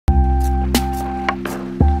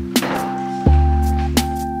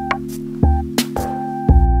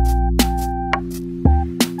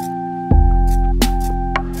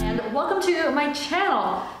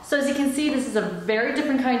this is a very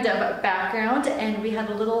different kind of background, and we had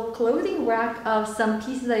a little clothing rack of some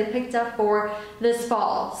pieces that I picked up for this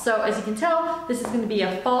fall. So as you can tell, this is going to be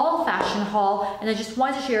a fall fashion haul, and I just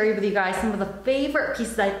wanted to share with you guys some of the favorite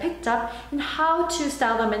pieces I picked up and how to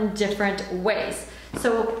style them in different ways.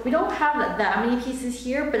 So we don't have that many pieces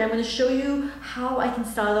here, but I'm going to show you how I can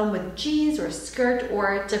style them with jeans or a skirt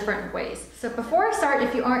or different ways. So before I start,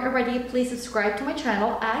 if you aren't already, please subscribe to my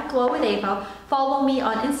channel at glowwithava. Follow me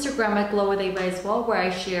on Instagram at glowwithava as well, where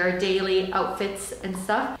I share daily outfits and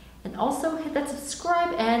stuff. And also hit that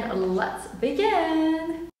subscribe and let's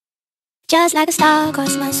begin. Just like a star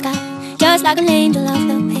across my sky, just like an angel off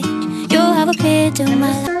the page, you have appeared to my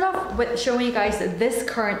life. Start off with showing you guys this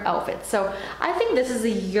current outfit. So I think this is a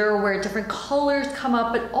year where different colors come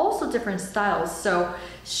up, but also different styles. So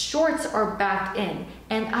shorts are back in,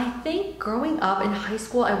 and I think growing up in high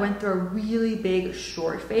school I went through a really big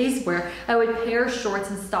short phase where I would pair shorts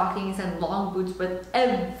and stockings and long boots with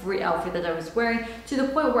every outfit that I was wearing, to the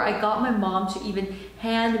point where I got my mom to even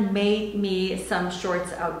handmade me some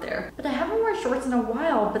shorts out there. But I haven't worn shorts in a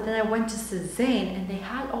while, but then I went to Sezane and they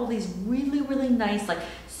had all these really nice like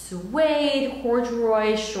suede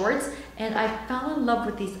corduroy shorts, and I fell in love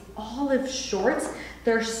with these olive shorts.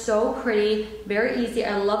 They're so pretty, very easy.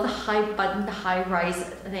 I love the high button, the high rise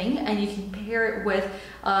thing, and you can pair it with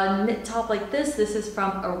a knit top like this. This is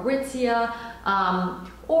from Aritzia,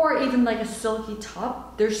 or even like a silky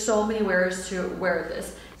top. There's so many ways to wear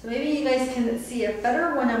this. So maybe you guys can see it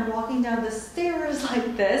better when I'm walking down the stairs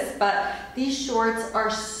like this, but these shorts are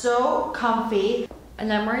so comfy.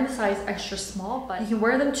 And I'm wearing the size extra small, but you can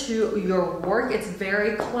wear them to your work. It's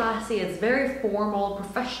very classy, it's very formal,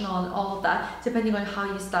 professional, and all of that, depending on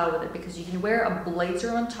how you style with it, because you can wear a blazer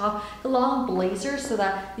on top, the long blazer, so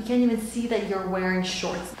that you can't even see that you're wearing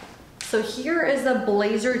shorts. So here is a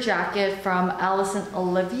blazer jacket from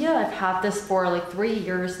Olivia. I've had this for like 3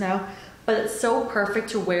 years now, but it's so perfect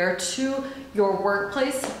to wear to your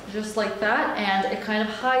workplace, just like that, and it kind of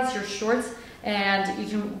hides your shorts, and you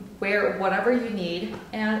can wear whatever you need,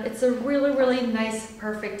 and it's a really nice,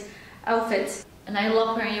 perfect outfit. And I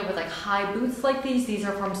love wearing it with like high boots like these. These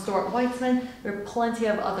are from Stuart Weitzman. There are plenty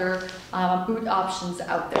of other boot options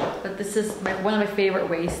out there, but this is one of my favorite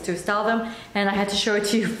ways to style them, and I had to show it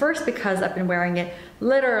to you first because I've been wearing it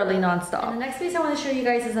literally non-stop. And the next piece I want to show you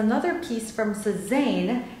guys is another piece from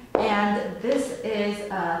Sezane, and this is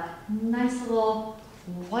a nice little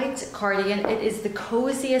white cardigan. It is the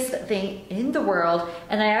coziest thing in the world,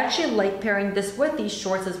 and I actually like pairing this with these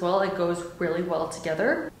shorts as well. It goes really well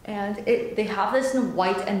together, and they have this in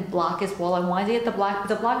white and black as well. I wanted to get the black, but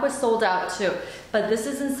the black was sold out too, but this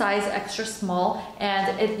is in size extra small,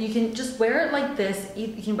 and you can just wear it like this.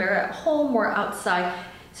 You can wear it at home or outside.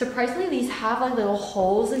 Surprisingly, these have like little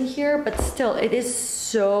holes in here, but still it is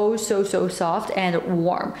so soft and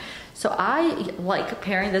warm. So I like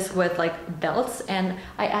pairing this with like belts, and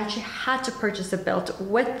I actually had to purchase a belt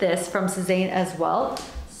with this from Sezane as well.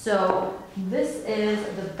 So this is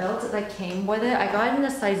the belt that came with it. I got it in a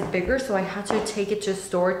size bigger, so I had to take it to a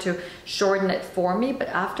store to shorten it for me. But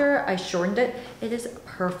after I shortened it, it is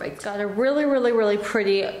perfect. It's got a really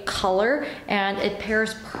pretty color, and it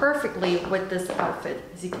pairs perfectly with this outfit,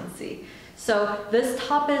 as you can see. So this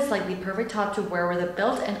top is like the perfect top to wear with a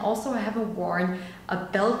belt, and also I haven't worn a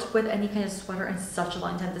belt with any kind of sweater in such a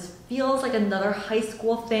long time. This feels like another high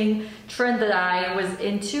school trend that I was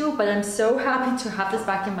into, but I'm so happy to have this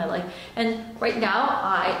back in my life. And right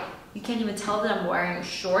now, you can't even tell that I'm wearing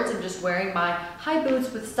shorts. I'm just wearing my high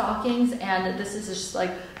boots with stockings, and this is just like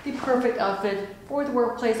the perfect outfit for the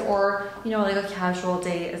workplace, or you know, like a casual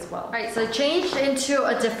day as well. All right, so I changed into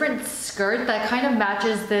a different skirt that kind of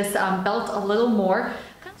matches this belt a little more.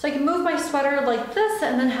 So I can move my sweater like this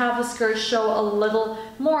and then have the skirt show a little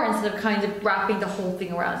more instead of kind of wrapping the whole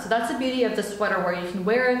thing around. So that's the beauty of the sweater, where you can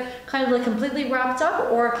wear it kind of like completely wrapped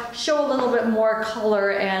up, or show a little bit more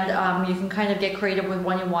color, and you can kind of get creative with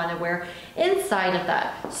what you want to wear inside of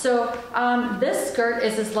that. So this skirt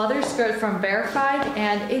is this leather skirt from Verafied,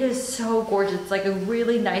 and it is so gorgeous. It's like a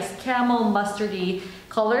really nice camel mustardy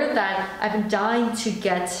color that I've been dying to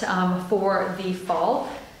get for the fall.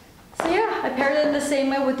 So yeah, I paired it in the same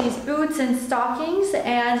way with these boots and stockings,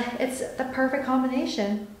 and it's the perfect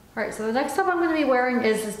combination. Alright, so the next top I'm going to be wearing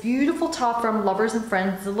is this beautiful top from Lovers and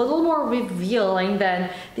Friends. It's a little more revealing than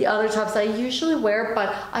the other tops I usually wear,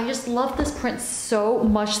 but I just love this print so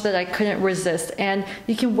much that I couldn't resist. And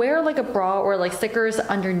you can wear like a bra or like stickers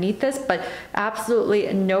underneath this, but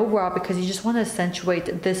absolutely no bra, because you just want to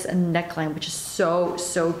accentuate this neckline, which is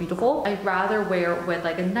so beautiful. I'd rather wear with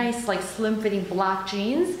like a nice like slim fitting black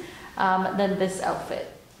jeans than this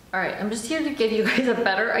outfit. Alright, I'm just here to give you guys a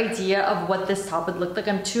better idea of what this top would look like.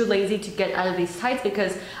 I'm too lazy to get out of these tights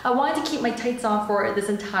because I wanted to keep my tights on for this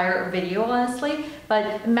entire video, honestly.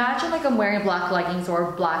 But imagine like I'm wearing black leggings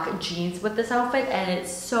or black jeans with this outfit, and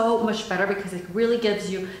it's so much better because it really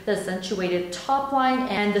gives you the accentuated top line,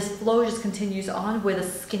 and this flow just continues on with a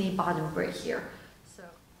skinny bottom right here.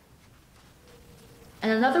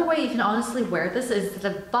 And another way you can honestly wear this is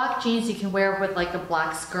the black jeans you can wear with like a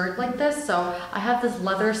black skirt like this. So I have this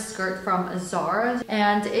leather skirt from Zara,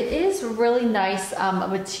 and it is really nice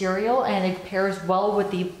material, and it pairs well with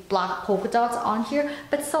the black polka dots on here.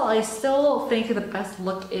 But still, I still think the best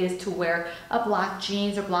look is to wear a black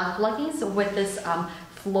jeans or black leggings with this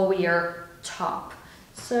flowier top.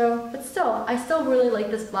 So, but still, I still really like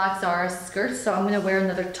this black Zara skirt. So I'm gonna wear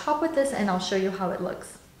another top with this, and I'll show you how it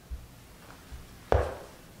looks.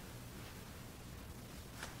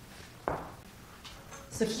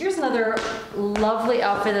 So here's another lovely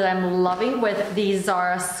outfit that I'm loving with the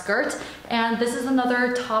Zara skirt. And this is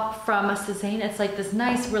another top from Sezane. It's like this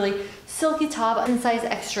nice, really silky top, in size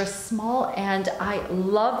extra small. And I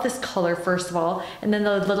love this color, first of all. And then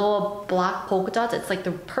the little black polka dots. It's like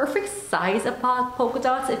the perfect size of polka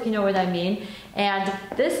dots, if you know what I mean. And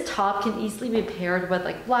this top can easily be paired with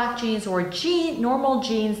like black jeans or normal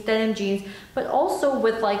jeans, denim jeans, but also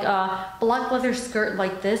with like a black leather skirt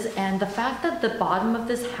like this. And the fact that the bottom of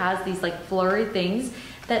this has these like flurry things,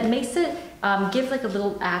 that makes it give like a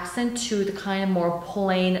little accent to the kind of more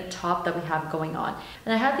plain top that we have going on.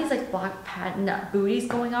 And I have these like black patent booties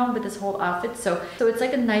going on with this whole outfit, so it's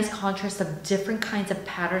like a nice contrast of different kinds of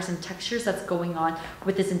patterns and textures that's going on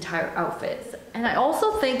with this entire outfit. And I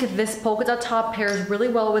also think this polka dot top pairs really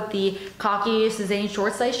well with the khaki Sezane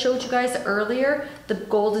shorts that I showed you guys earlier. The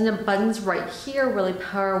golden buttons right here really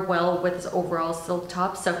pair well with this overall silk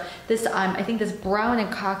top. So this, I think this brown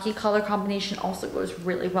and khaki color combination also goes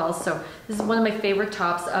really well. So this is one of my favorite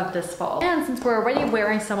tops of this fall. And since we're already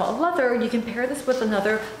wearing some leather, you can pair this with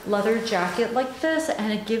another leather jacket like this,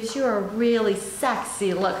 and it gives you a really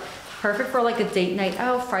sexy look. Perfect for like a date night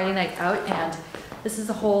out, Friday night out, and this is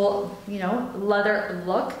a whole, you know, leather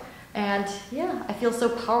look. And yeah, I feel so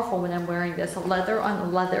powerful when I'm wearing this, leather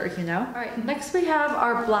on leather, you know? All right, next we have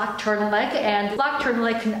our black turtleneck, and black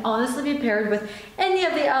turtleneck can honestly be paired with any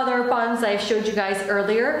of the other bottoms I showed you guys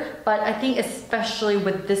earlier, but I think especially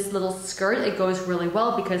with this little skirt, it goes really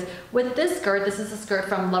well because with this skirt, this is a skirt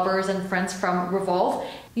from Lovers and Friends from Revolve.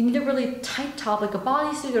 You need a really tight top, like a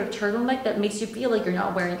bodysuit or a turtleneck that makes you feel like you're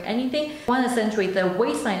not wearing anything. You want to accentuate the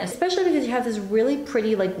waistline, especially because you have this really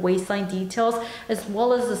pretty like waistline details, as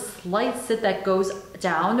well as a slight sit that goes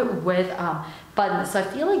down with buttons. So I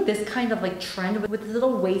feel like this kind of like trend with the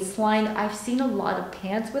little waistline, I've seen a lot of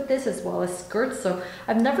pants with this as well as skirts. So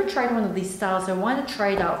I've never tried one of these styles. So I want to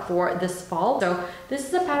try it out for this fall. So this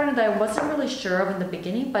is a pattern that I wasn't really sure of in the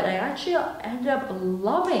beginning, but I actually ended up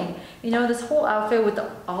loving. You know, this whole outfit with the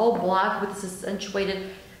all black with this accentuated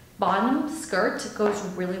bottom skirt goes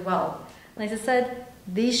really well. And as I said,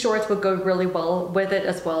 these shorts would go really well with it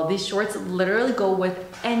as well. These shorts literally go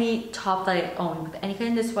with any top that I own, with any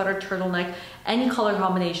kind of sweater, turtleneck, any color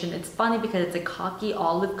combination. It's funny because it's a khaki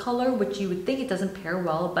olive color, which you would think it doesn't pair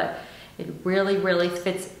well, but it really, really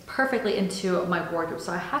fits perfectly into my wardrobe.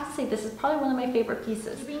 So I have to say this is probably one of my favorite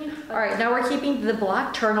pieces. All right, now we're keeping the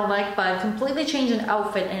black turtleneck, but I've completely changed an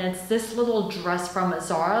outfit, and it's this little dress from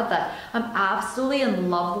Zara that I'm absolutely in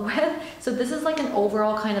love with. So this is like an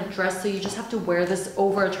overall kind of dress, so you just have to wear this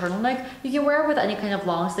over a turtleneck. You can wear it with any kind of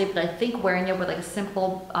long sleeve, but I think wearing it with like a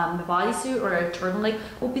simple bodysuit or a turtleneck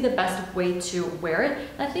will be the best way to wear it.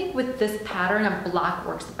 And I think with this pattern of black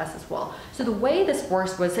works the best as well. So the way this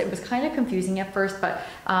works was, it was kind of confusing at first, but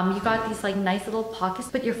you got these like nice little pockets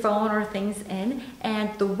to put your phone or things in, and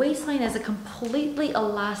the waistline is a completely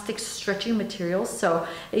elastic stretchy material, so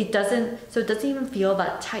it doesn't even feel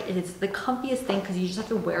that tight. It's the comfiest thing because you just have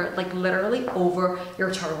to wear it like literally over your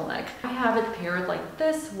turtleneck. I have it paired like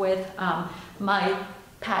this with my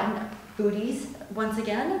patent booties once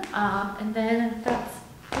again, and then that's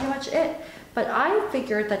pretty much it. But I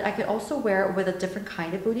figured that I could also wear it with a different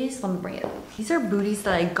kind of booties. Let me bring it. These are booties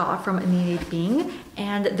that I got from Nene Bing,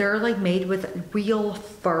 and they're like made with real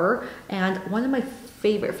fur, and one of my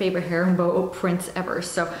favorite herringbone prints ever.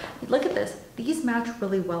 So look at this. These match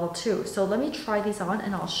really well too. So let me try these on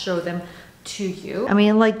and I'll show them to you. I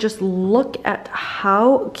mean, like, just look at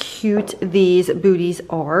how cute these booties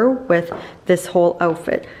are with this whole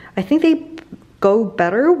outfit. I think they go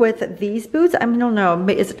better with these boots. I mean, I don't know,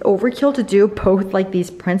 is it overkill to do both like these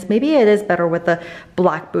prints? Maybe it is better with the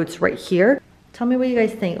black boots right here. Tell me what you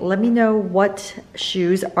guys think. Let me know what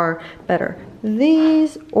shoes are better.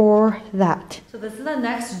 these or that. So this is the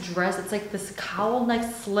next dress. It's like this cowl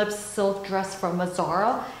neck slip silk dress from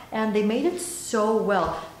Zara, and they made it so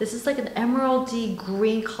well. This is like an emeraldy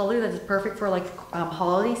green color that is perfect for like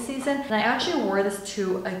holiday season. And I actually wore this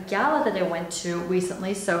to a gala that I went to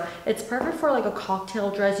recently, so it's perfect for like a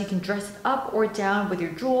cocktail dress. You can dress it up or down with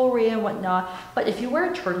your jewelry and whatnot, but if you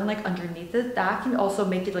wear a turtleneck underneath it, that can also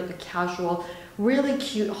make it like a casual, really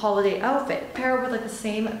cute holiday outfit. Pair it with like the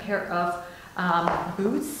same pair of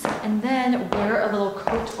boots and then wear a little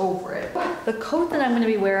coat over it. The coat that I'm going to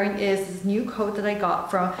be wearing is this new coat that I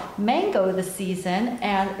got from Mango this season,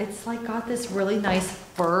 and it's like got this really nice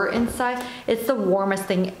fur inside. It's the warmest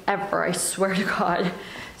thing ever, I swear to God.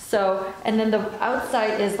 So, and then the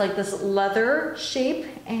outside is like this leather shape,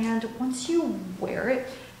 and once you wear it,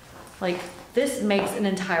 like this makes an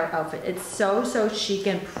entire outfit. It's so chic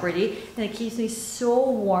and pretty, and it keeps me so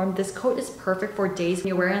warm. This coat is perfect for days when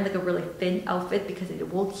you're wearing like a really thin outfit because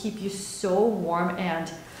it will keep you so warm,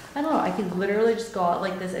 and I don't know, I could literally just go out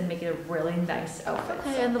like this and make it a really nice outfit.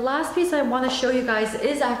 Okay, and the last piece I want to show you guys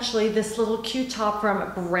is actually this little cute top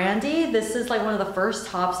from Brandy. This is like one of the first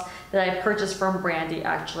tops that I purchased from Brandy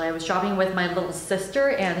actually. I was shopping with my little sister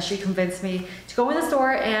and she convinced me to go in the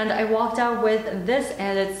store, and I walked out with this,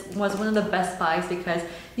 and it was one of the best buys because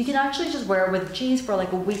you can actually just wear it with jeans for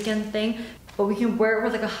like a weekend thing. But we can wear it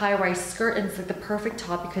with like a high-rise skirt, and it's like the perfect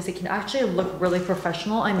top because it can actually look really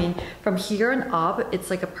professional. I mean, from here and up, it's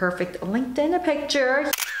like a perfect LinkedIn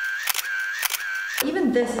picture.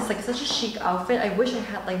 Even this is like such a chic outfit. I wish I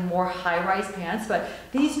had like more high-rise pants, but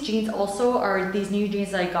these jeans also are these new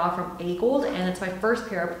jeans that I got from A-Gold, and it's my first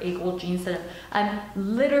pair of A-Gold jeans that I'm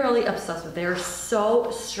literally obsessed with. They're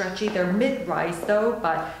so stretchy. They're mid-rise though,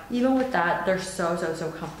 but even with that, they're so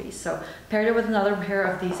comfy. So paired it with another pair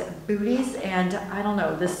of these booties, and I don't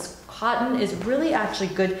know, this cotton is really actually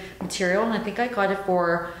good material, and I think I got it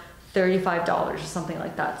for $35 or something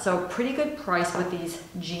like that. So pretty good price with these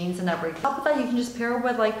jeans and everything. On top of that, you can just pair it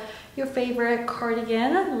with like your favorite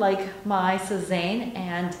cardigan, like my Sezane,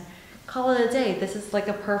 and call it a day. This is like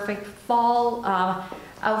a perfect fall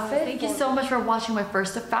outfit. Thank you so much for watching my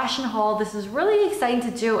first fashion haul. This is really exciting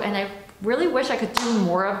to do, and I really wish I could do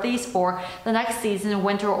more of these for the next season,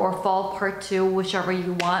 winter or fall part 2, whichever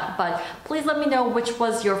you want. But please let me know which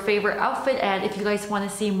was your favorite outfit, and if you guys want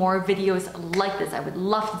to see more videos like this, I would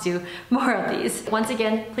love to do more of these. Once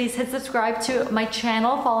again, please hit subscribe to my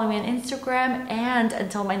channel, follow me on Instagram, and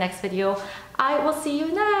until my next video, I will see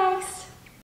you next.